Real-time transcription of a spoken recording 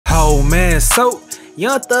Oh man, so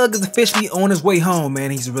Young Thug is officially on his way home, man.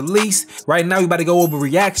 He's released. Right now, we about to go over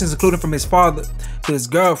reactions, including from his father to his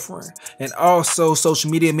girlfriend. And also, social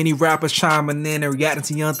media, many rappers chiming in and reacting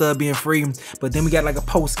to Young Thug being free. But then we got like a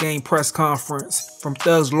post-game press conference from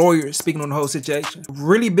Thug's lawyers speaking on the whole situation.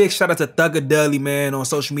 Really big shout out to Thuggadeli, man, on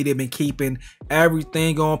social media. Been keeping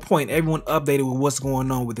everything on point. Everyone updated with what's going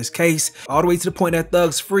on with this case. All the way to the point that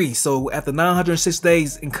Thug's free. So after 906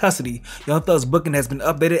 days in custody, Young Thug's booking has been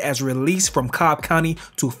updated as released from Cobb County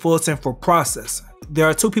to Fulton for processing. There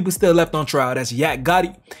are two people still left on trial. That's Yak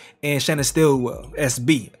Gotti and Shannon Stillwell,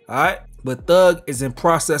 SB. Alright? But Thug is in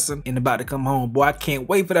processing and about to come home. Boy, I can't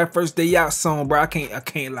wait for that first day out song, bro. I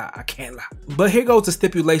can't lie. But here goes the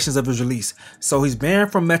stipulations of his release. So he's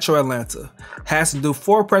banned from Metro Atlanta, has to do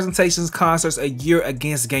 4 presentations, concerts a year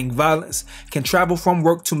against gang violence, can travel from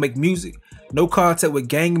work to make music, no contact with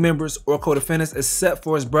gang members or co-defendants except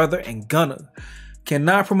for his brother and Gunna.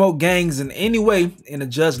 Cannot promote gangs in any way, and the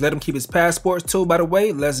judge let him keep his passports too, by the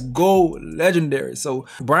way. Let's go, legendary. So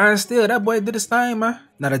Brian Steele, that boy did his thing, man.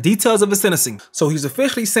 Now the details of his sentencing. So he's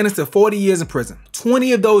officially sentenced to 40 years in prison.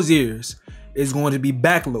 20 of those years is going to be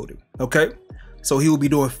backloaded, okay? So he will be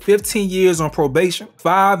doing 15 years on probation,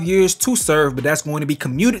 5 years to serve, but that's going to be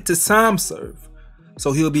commuted to time served.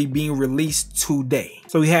 So he'll be being released today.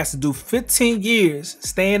 So he has to do 15 years,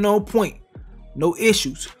 staying on point, no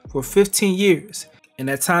issues for 15 years. And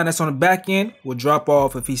that time that's on the back end will drop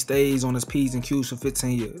off if he stays on his P's and Q's for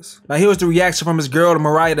 15 years. Now here's the reaction from his girl,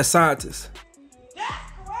 Mariah the Scientist. That's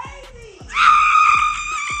crazy!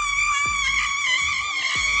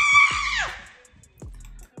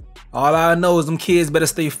 All I know is them kids better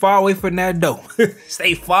stay far away from that dough.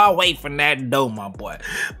 Stay far away from that dough, my boy.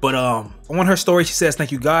 But on her story, she says,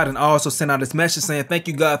 "Thank you, God," and also sent out this message saying, "Thank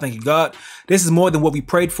you, God. Thank you, God. This is more than what we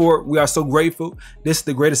prayed for. We are so grateful. This is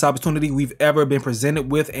the greatest opportunity we've ever been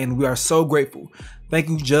presented with, and we are so grateful. Thank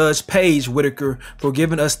you, Judge Paige Whitaker, for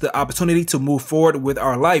giving us the opportunity to move forward with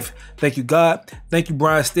our life. Thank you, God. Thank you,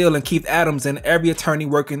 Brian Steele and Keith Adams and every attorney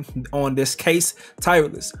working on this case.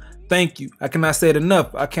 Tireless. Thank you. I cannot say it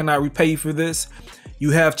enough. I cannot repay you for this.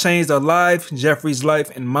 You have changed our life, Jeffrey's life,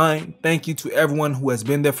 and mine. Thank you to everyone who has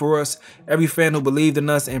been there for us, every fan who believed in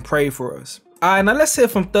us and prayed for us." All right, now let's hear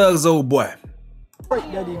from Thug's old boy. Great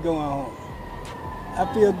that he's going home.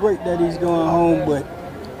 I feel great that he's going home, but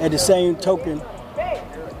at the same token,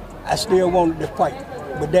 I still wanted to fight.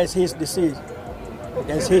 But that's his decision.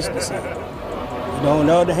 That's his decision. You know, on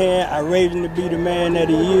the other hand, I raised him to be the man that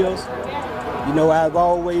he is. You know, I've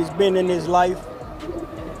always been in his life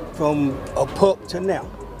from a pup to now.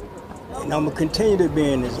 And I'm going to continue to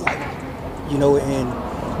be in his life. You know, and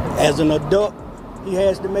as an adult, he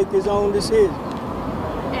has to make his own decision.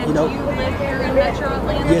 And you know, do you live here in Metro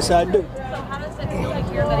Atlanta? Yes, I do. So how does it feel like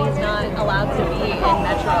here that he's not allowed to be in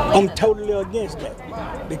Metro Atlanta? I'm totally against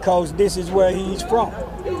that because this is where he's from.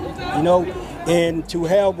 You know, and to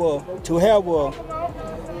have a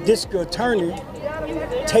district attorney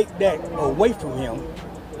take that away from him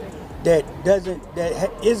that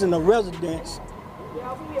isn't a resident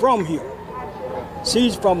from here.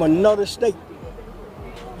 She's from another state.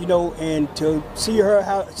 You know, and to see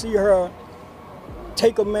her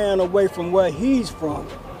take a man away from where he's from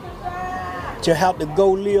to have to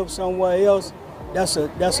go live somewhere else, that's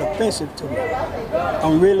offensive to me.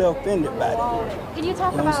 I'm really offended by it. Can you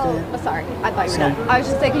talk about, sorry, I thought you were done. I was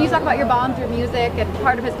just saying, can you talk about your bond through music, and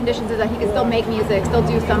part of his conditions is that he can still make music, still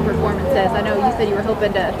do some performances. I know you said you were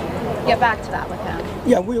hoping to get back to that with him.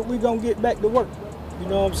 Yeah, we're going to get back to work. You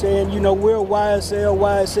know what I'm saying? You know, we're YSL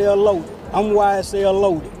loaded. I'm YSL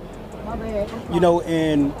loaded. You know,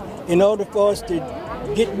 and in order for us to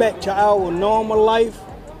get back to our normal life,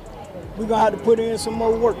 we're going to have to put in some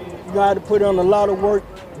more work. We're going to have to put in a lot of work,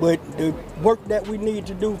 but the work that we need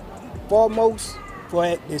to do foremost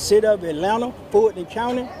for the city of Atlanta, Fulton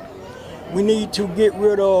County, we need to get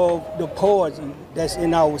rid of the poison that's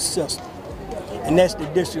in our system, and that's the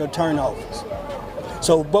district attorney office.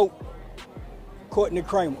 So vote Courtney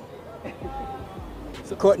Kramer.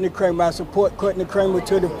 Courtney Kramer, I support Courtney Kramer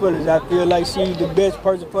to the fullest. I feel like she's the best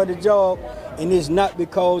person for the job, and it's not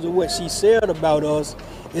because of what she said about us,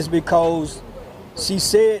 it's because she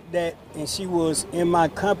said that and she was in my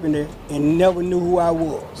company and never knew who I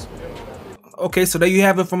was. Okay, so there you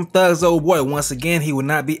have it from Thug's old boy. Once again, he will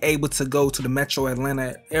not be able to go to the Metro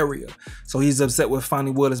Atlanta area. So he's upset with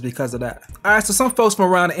Fonnie Willis because of that. All right, so some folks from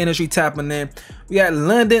around the industry tapping in. We got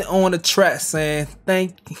London on the track saying,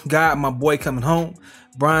 "Thank God my boy coming home."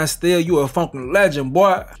 Brian Steele, you a funkin' legend,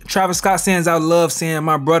 boy. Travis Scott sends out love saying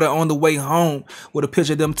my brother on the way home with a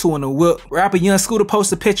picture of them two in the whip. Rapper Young Scooter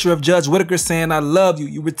posts a picture of Judge Whitaker saying I love you.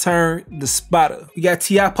 You return the spotter. We got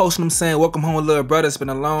T.I. posting them saying welcome home little brother. It's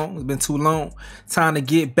been too long. Time to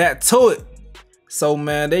get back to it. So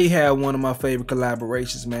man, they had one of my favorite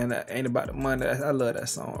collaborations, man. That Ain't About the Money. I love that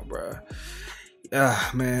song, bro.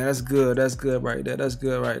 Man, that's good. That's good right there. That's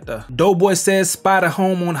good right there. Doughboy says Spider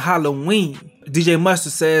home on Halloween. DJ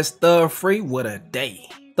Mustard says Thug Free, what a day.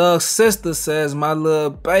 Thug's sister says my little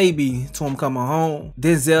baby to him coming home.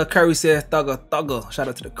 Denzel Curry says Thugger Thugger. Shout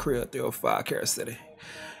out to the crib 305 Carol City.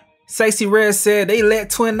 Stacey Red said they let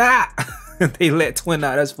Twin out. They let Twin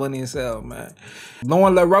out. That's funny as hell, man.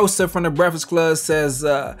 Lauren LaRosa from the Breakfast Club says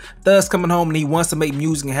Thug's coming home and he wants to make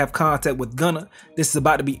music and have contact with Gunna. This is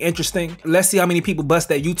about to be interesting. Let's see how many people bust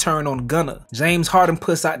that U-turn on Gunna. James Harden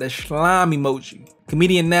puts out the slime emoji.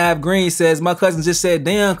 Comedian Nav Green says, my cousin just said,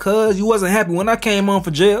 damn, cuz, you wasn't happy when I came home for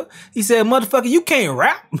jail. He said, motherfucker, you can't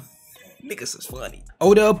rap. Niggas is funny.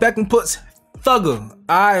 Odell Beckham puts Thugger.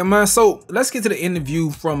 Alright, man, so let's get to the interview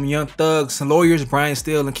from Young Thug's lawyers, Brian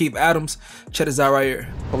Steele and Keith Adams. Check this out right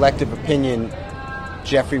here. Collective opinion,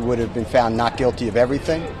 Jeffrey would have been found not guilty of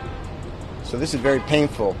everything. So this is very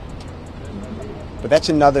painful. But that's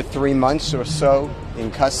another 3 months or so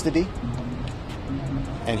in custody.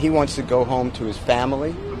 And he wants to go home to his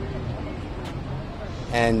family.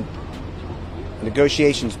 And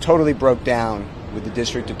negotiations totally broke down with the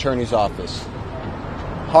district attorney's office.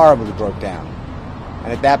 Horribly broke down.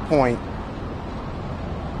 And at that point,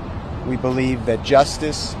 we believe that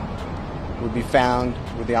justice would be found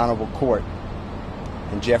with the honorable court.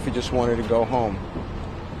 And Jeffrey just wanted to go home.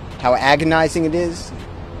 How agonizing it is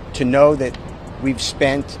to know that we've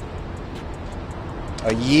spent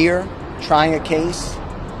a year trying a case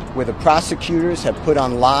where the prosecutors have put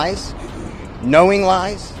on lies, knowing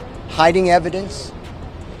lies, hiding evidence,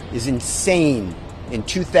 is insane in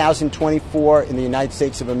 2024 in the United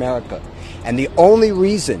States of America. And the only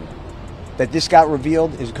reason that this got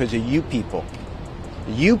revealed is because of you people.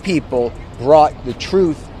 You people brought the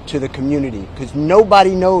truth to the community because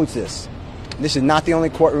nobody knows this. This is not the only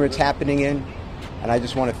courtroom it's happening in, and I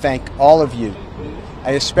just want to thank all of you.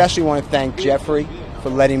 I especially want to thank Jeffrey for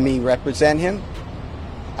letting me represent him.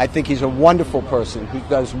 I think he's a wonderful person who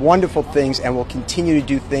does wonderful things and will continue to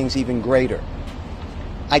do things even greater.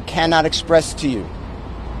 I cannot express to you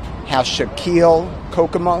how Shaquille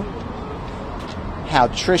Kokomo, how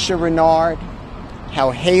Trisha Renard,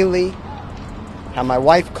 how Haley, how my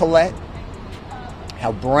wife Colette,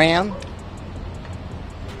 how Bram,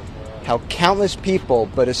 how countless people,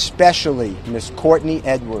 but especially Miss Courtney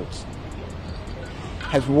Edwards,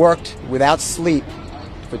 has worked without sleep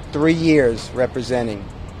for 3 years representing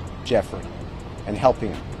Jeffrey and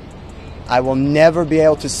helping him. I will never be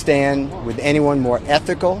able to stand with anyone more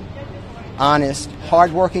ethical, honest,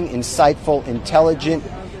 hardworking, insightful, intelligent,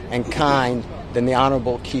 and kind than the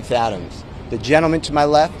Honorable Keith Adams. The gentleman to my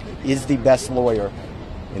left is the best lawyer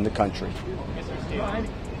in the country.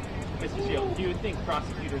 Mr. Steele, do you think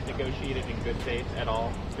prosecutors negotiated in good faith at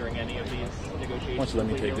all during any of these negotiations? Let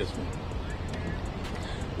me take this one.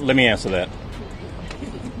 Let me answer that.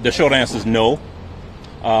 The short answer is no.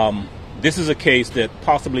 This is a case that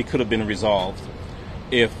possibly could have been resolved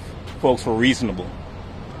if folks were reasonable.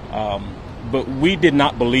 But we did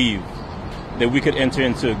not believe that we could enter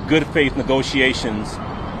into good faith negotiations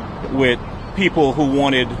with people who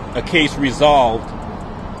wanted a case resolved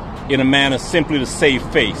in a manner simply to save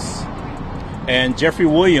face. And Jeffrey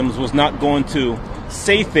Williams was not going to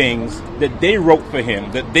say things that they wrote for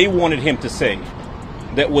him, that they wanted him to say,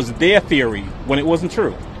 that was their theory when it wasn't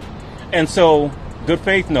true. And so, good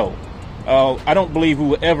faith, no. I don't believe we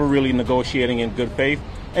were ever really negotiating in good faith.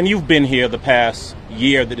 And you've been here the past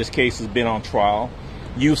year that this case has been on trial.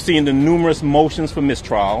 You've seen the numerous motions for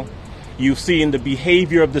mistrial. You've seen the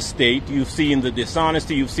behavior of the state. You've seen the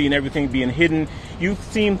dishonesty. You've seen everything being hidden. You've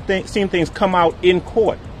seen things come out in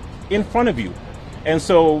court, in front of you. And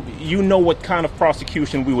so you know what kind of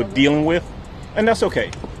prosecution we were dealing with. And that's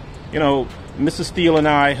okay. You know, Mr. Steele and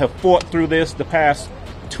I have fought through this the past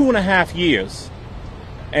 2.5 years.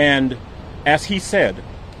 And as he said,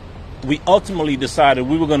 we ultimately decided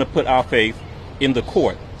we were going to put our faith in the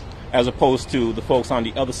court as opposed to the folks on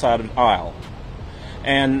the other side of the aisle.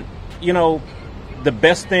 And, you know, the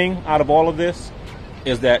best thing out of all of this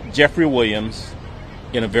is that Jeffrey Williams,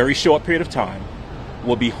 in a very short period of time,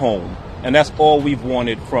 will be home. And that's all we've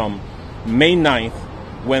wanted from May 9th,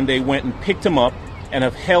 when they went and picked him up and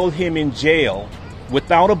have held him in jail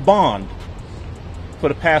without a bond for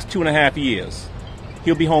the past 2.5 years.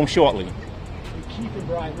 He'll be home shortly. Keith and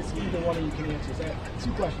Brian, this is either one of you can answer. So I have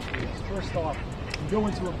two questions for you. First off, you go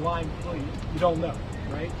into a blind plea, you don't know,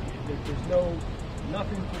 right? There's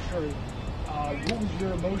nothing for sure. What was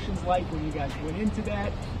your emotions like when you guys went into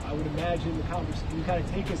that? I would imagine the conversation, can you kind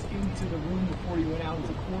of take us into the room before you went out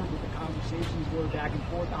into court, what the conversations were back and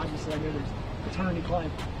forth? Obviously, I know there's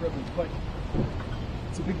attorney-client privilege, but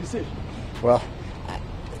it's a big decision. Well,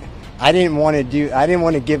 I didn't want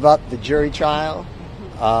to give up the jury trial,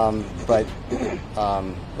 but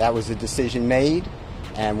that was a decision made,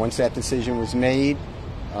 and once that decision was made,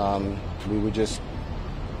 we were just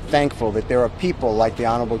thankful that there are people like the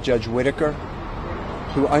Honorable Judge Whitaker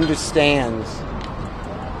who understands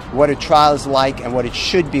what a trial is like and what it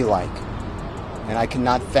should be like. And I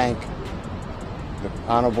cannot thank the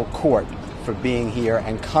Honorable Court for being here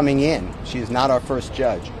and coming in. She is not our first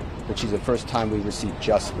judge, but she's the first time we received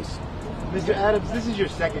justice. Mr. Adams, this is your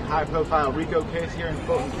second high-profile RICO case here in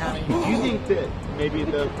Fulton County. Do you think that maybe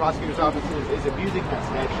the prosecutor's office is abusing that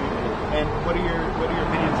statute? And what are your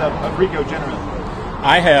opinions of RICO generally?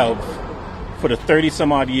 I have, for the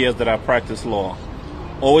 30-some-odd years that I've practiced law,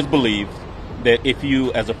 always believed that if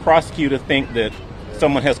you, as a prosecutor, think that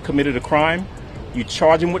someone has committed a crime, you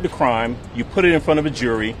charge them with the crime, you put it in front of a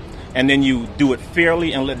jury, and then you do it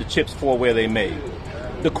fairly and let the chips fall where they may.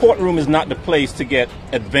 The courtroom is not the place to get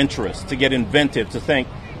adventurous, to get inventive, to think,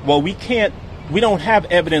 well, we don't have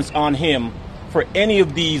evidence on him for any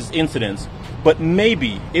of these incidents, but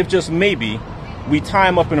maybe, if just maybe, we tie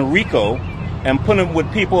him up in a RICO and put him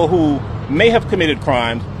with people who may have committed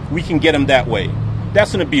crimes, we can get him that way.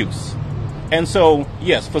 That's an abuse. And so,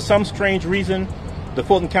 yes, for some strange reason, the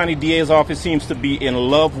Fulton County DA's office seems to be in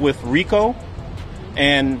love with RICO,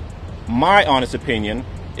 and my honest opinion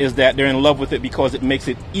is that they're in love with it because it makes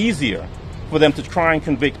it easier for them to try and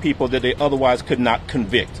convict people that they otherwise could not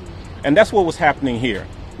convict. And that's what was happening here.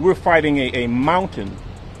 We're fighting a mountain,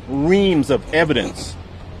 reams of evidence,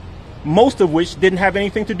 most of which didn't have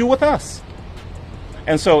anything to do with us.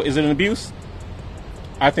 And so, is it an abuse?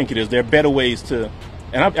 I think it is. There are better ways to,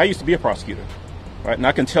 and I used to be a prosecutor, right? And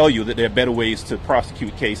I can tell you that there are better ways to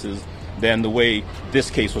prosecute cases than the way this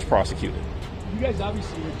case was prosecuted. You guys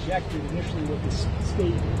obviously rejected initially what the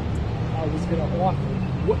state was going to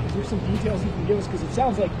offer. Is there some details you can give us? Because it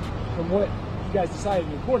sounds like from what you guys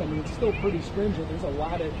decided in court, I mean, it's still pretty stringent. There's a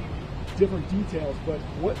lot of different details, but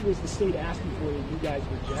what was the state asking for that you guys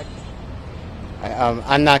rejected?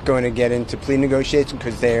 I'm not going to get into plea negotiations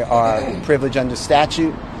because they are privileged under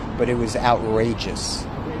statute, but it was outrageous.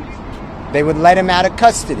 They would let him out of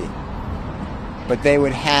custody, but they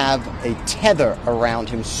would have a tether around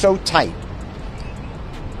him so tight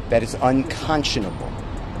that it's unconscionable.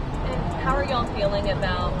 And how are y'all feeling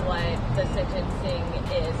about what the sentencing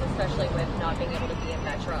is, especially with not being able to be in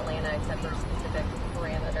Metro Atlanta except for specific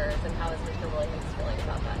parameters, and how is Mr. Williams feeling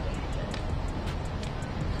about that decision?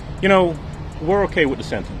 You know, we're okay with the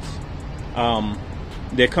sentence.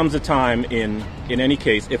 There comes a time in any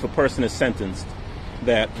case, if a person is sentenced,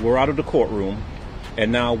 that we're out of the courtroom,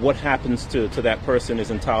 and now what happens to that person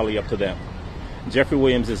is entirely up to them. Jeffrey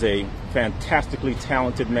Williams is a fantastically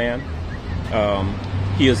talented man.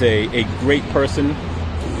 He is a great person.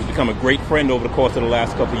 He's become a great friend over the course of the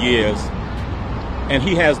last couple of years. And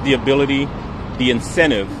he has the ability, the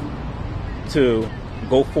incentive to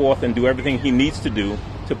go forth and do everything he needs to do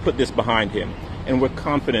to put this behind him. And we're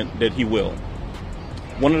confident that he will.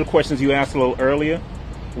 One of the questions you asked a little earlier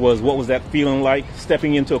was, what was that feeling like,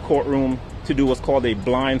 stepping into a courtroom to do what's called a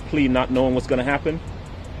blind plea, not knowing what's going to happen?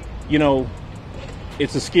 You know,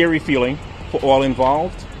 it's a scary feeling for all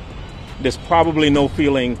involved. There's probably no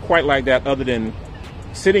feeling quite like that other than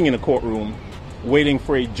sitting in a courtroom waiting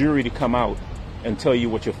for a jury to come out and tell you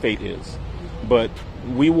what your fate is. But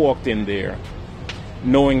we walked in there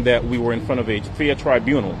knowing that we were in front of a fair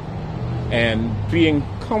tribunal and being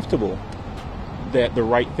comfortable that the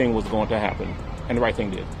right thing was going to happen, and the right thing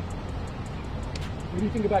did. What do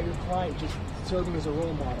you think about your client just serving as a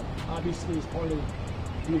role model? Obviously, as part of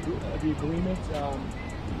the agreement,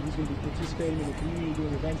 he's going to be participating in the community,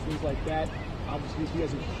 doing events, things like that. Obviously, he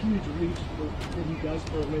has a huge reach for what he does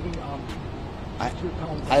for a living.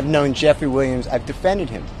 I've known Jeffrey Williams. I've defended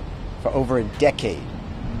him for over a decade.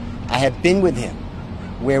 I have been with him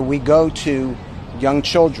where we go to young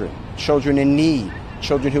children, children in need,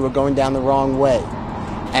 children who are going down the wrong way.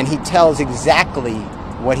 And he tells exactly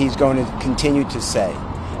what he's going to continue to say.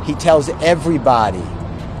 He tells everybody,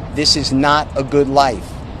 this is not a good life.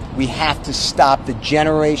 We have to stop the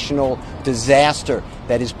generational disaster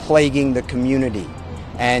that is plaguing the community.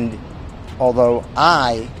 And although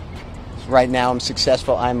right now I'm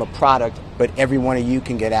successful, I'm a product, but every one of you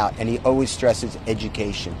can get out. And he always stresses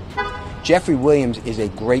education. Jeffrey Williams is a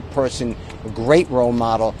great person, a great role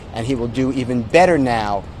model, and he will do even better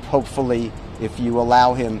now, hopefully, if you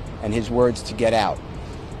allow him and his words to get out.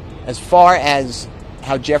 As far as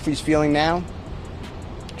how Jeffrey's feeling now,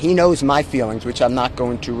 he knows my feelings, which I'm not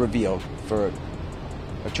going to reveal for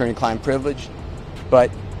attorney-client privilege,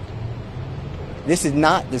 but this is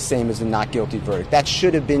not the same as a not guilty verdict. That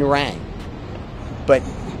should have been rang. But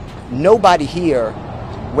nobody here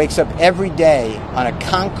wakes up every day on a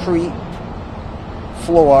concrete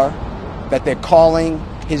floor that they're calling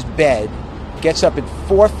his bed, gets up at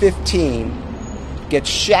 4:15, gets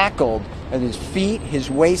shackled at his feet, his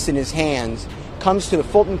waist, and his hands, comes to the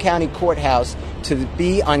Fulton County Courthouse to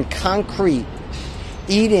be on concrete,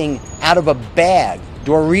 eating out of a bag.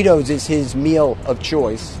 Doritos is his meal of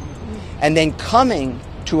choice. And then coming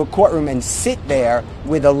to a courtroom and sit there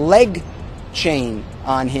with a leg chain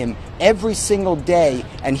on him every single day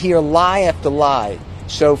and hear lie after lie.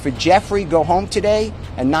 So for Jeffrey, go home today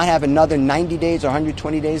and not have another 90 days or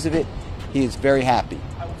 120 days of it, he is very happy,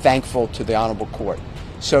 thankful to the Honorable Court.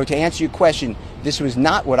 So to answer your question, this was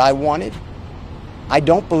not what I wanted. I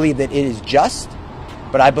don't believe that it is just,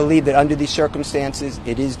 but I believe that under these circumstances,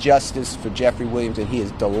 it is justice for Jeffrey Williams, and he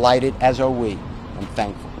is delighted, as are we. I'm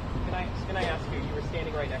thankful. Can I ask you, you were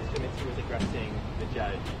standing right next to him as he was addressing the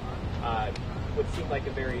judge. What seemed like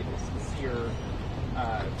a very sincere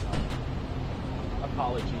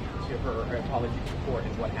apology to her, or apology to the court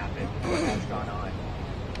and what happened, what has gone on.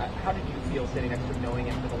 How did you feel sitting next to him, knowing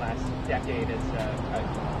him for the last decade as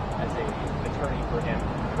an attorney for him,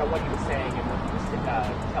 about what he was saying and what he was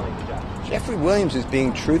telling the judge? Jeffrey Williams is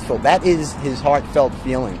being truthful. That is his heartfelt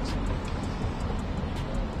feelings.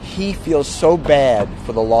 He feels so bad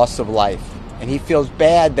for the loss of life, and he feels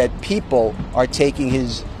bad that people are taking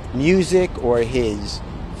his music or his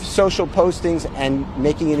social postings and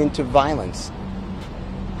making it into violence.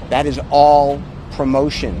 That is all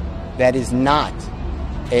promotion. That is not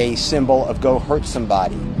a symbol of go hurt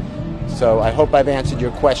somebody. So I hope I've answered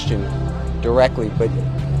your question directly, but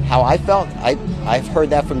how I felt, I've heard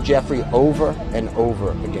that from Jeffrey over and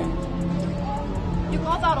over again. You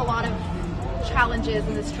called out a lot of challenges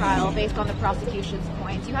in this trial based on the prosecution's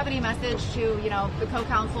points. Do you have any message to, the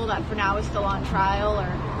co-counsel that for now is still on trial, or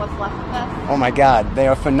what's left of this? Oh my God, they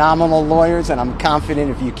are phenomenal lawyers, and I'm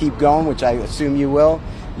confident if you keep going, which I assume you will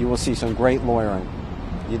see some great lawyering.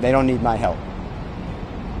 They don't need my help.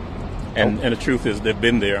 And the truth is, they've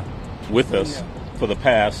been there with us for the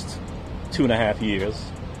past 2.5 years.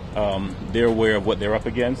 They're aware of what they're up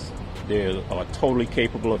against. They are totally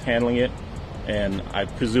capable of handling it. And I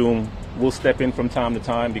presume we'll step in from time to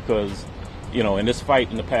time because, in this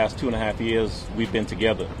fight in the past 2.5 years, we've been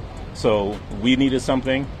together. So we needed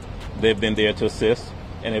something. They've been there to assist.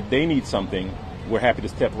 And if they need something, we're happy to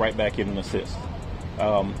step right back in and assist.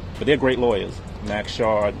 But they're great lawyers. Max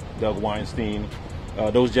Shard, Doug Weinstein.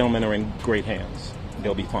 Those gentlemen are in great hands.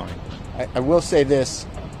 They'll be fine. I will say this.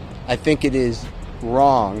 I think it is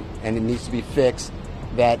wrong, and it needs to be fixed,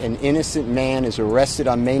 that an innocent man is arrested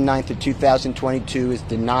on May 9th of 2022, is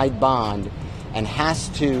denied bond, and has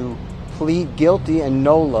to plead guilty and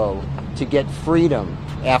nolo to get freedom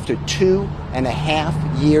after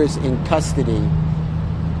 2.5 years in custody.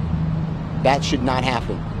 That should not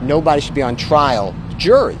happen. Nobody should be on trial.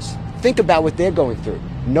 Juries, think about what they're going through.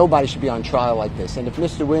 Nobody should be on trial like this. And if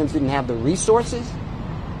Mr. Williams didn't have the resources,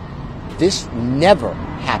 this never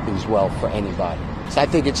happens well for anybody. So I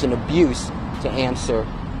think it's an abuse, to answer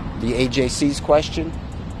the AJC's question.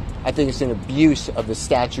 I think it's an abuse of the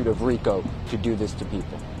statute of RICO to do this to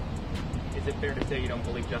people. Is it fair to say you don't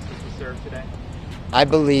believe justice was served today? I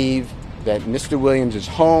believe that Mr. Williams is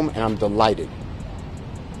home, and I'm delighted.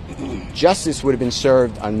 Justice would have been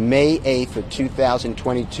served on May 8th of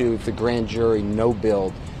 2022 if the grand jury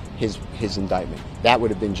no-billed his indictment. That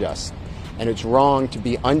would have been just. And it's wrong to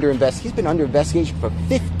be under investigation. He's been under investigation for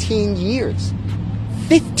 15 years.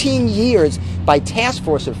 15 years by task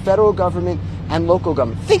force of federal government and local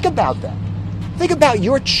government. Think about that. Think about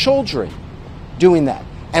your children doing that.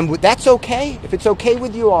 And that's okay. If it's okay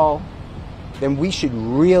with you all, then we should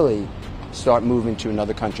really start moving to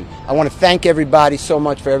another country. I want to thank everybody so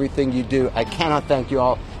much for everything you do. I cannot thank you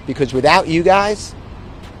all, because without you guys,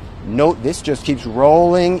 this just keeps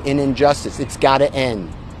rolling in injustice. It's got to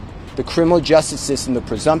end. The criminal justice system, the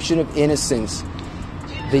presumption of innocence,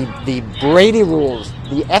 the Brady rules,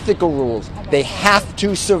 the ethical rules, they have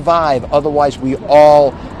to survive. Otherwise, we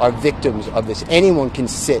all are victims of this. Anyone can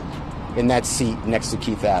sit in that seat next to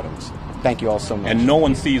Keith Adams. Thank you all so much. And no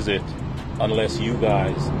one sees it unless you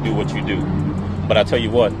guys do what you do. But I tell you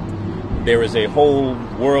what, there is a whole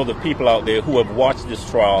world of people out there who have watched this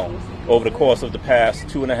trial over the course of the past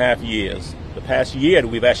 2.5 years, the past year that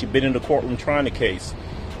we've actually been in the courtroom trying the case,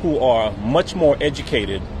 who are much more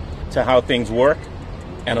educated to how things work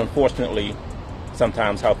and, unfortunately,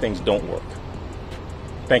 sometimes how things don't work.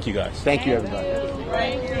 Thank you, guys. Thank you, everybody.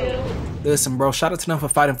 Thank you. Listen, bro, shout out to them for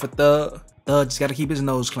fighting for Thug. Thug just got to keep his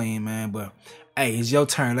nose clean, man. But, hey, it's your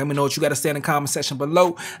turn. Let me know what you got to say in the comment section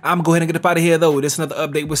below. I'm going to go ahead and get up out of here, though. This is another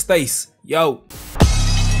update with Stace. Yo.